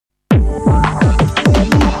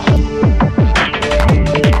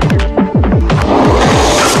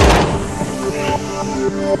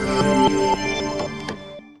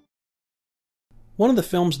One of the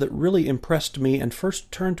films that really impressed me and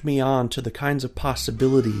first turned me on to the kinds of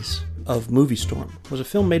possibilities of movie storm was a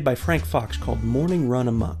film made by Frank Fox called Morning Run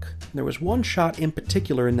Amok. There was one shot in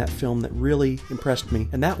particular in that film that really impressed me,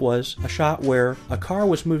 and that was a shot where a car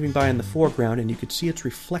was moving by in the foreground and you could see its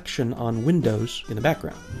reflection on windows in the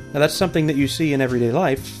background. Now that's something that you see in everyday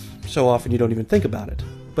life so often you don't even think about it.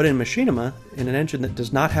 But in machinima, in an engine that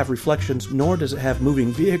does not have reflections, nor does it have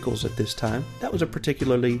moving vehicles at this time, that was a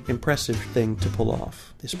particularly impressive thing to pull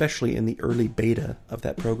off, especially in the early beta of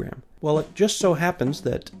that program. Well, it just so happens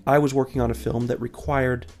that I was working on a film that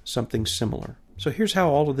required something similar. So here's how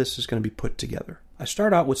all of this is going to be put together. I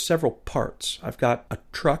start out with several parts. I've got a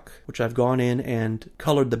truck, which I've gone in and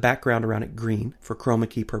colored the background around it green for chroma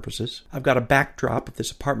key purposes. I've got a backdrop of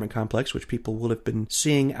this apartment complex, which people will have been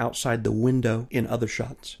seeing outside the window in other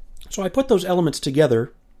shots. So I put those elements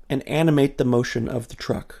together and animate the motion of the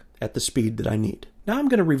truck at the speed that I need. Now I'm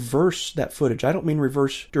going to reverse that footage. I don't mean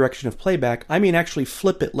reverse direction of playback. I mean actually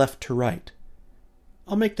flip it left to right.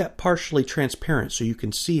 I'll make that partially transparent so you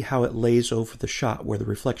can see how it lays over the shot where the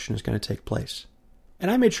reflection is going to take place. And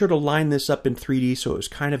I made sure to line this up in 3D so it was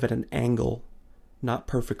kind of at an angle, not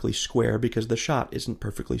perfectly square, because the shot isn't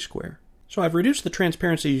perfectly square. So I've reduced the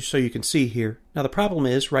transparency so you can see here. Now the problem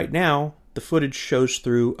is, right now, the footage shows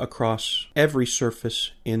through across every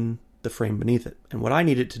surface in the frame beneath it. And what I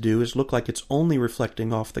need it to do is look like it's only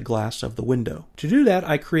reflecting off the glass of the window. To do that,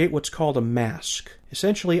 I create what's called a mask.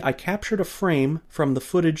 Essentially, I captured a frame from the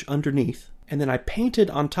footage underneath, and then I painted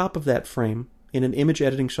on top of that frame in an image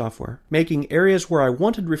editing software, making areas where I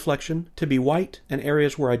wanted reflection to be white and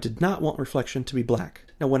areas where I did not want reflection to be black.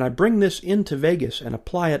 Now when I bring this into Vegas and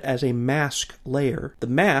apply it as a mask layer, the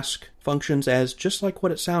mask functions as just like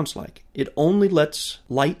what it sounds like. It only lets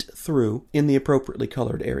light through in the appropriately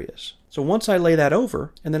colored areas. So once I lay that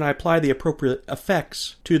over, and then I apply the appropriate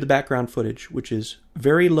effects to the background footage, which is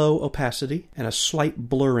very low opacity and a slight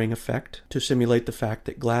blurring effect to simulate the fact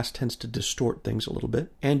that glass tends to distort things a little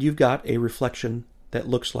bit, and you've got a reflection that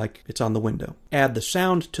looks like it's on the window. Add the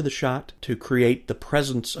sound to the shot to create the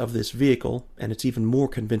presence of this vehicle, and it's even more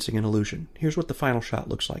convincing an illusion. Here's what the final shot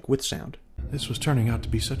looks like with sound. This was turning out to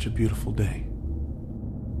be such a beautiful day.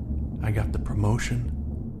 I got the promotion.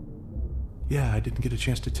 Yeah, I didn't get a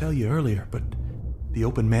chance to tell you earlier, but the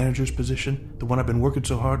open manager's position, the one I've been working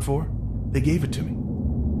so hard for, they gave it to me.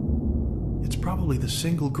 It's probably the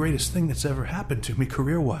single greatest thing that's ever happened to me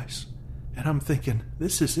career-wise. And I'm thinking,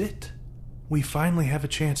 this is it. We finally have a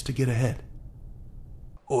chance to get ahead.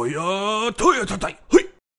 Oya, toya tatai, hui!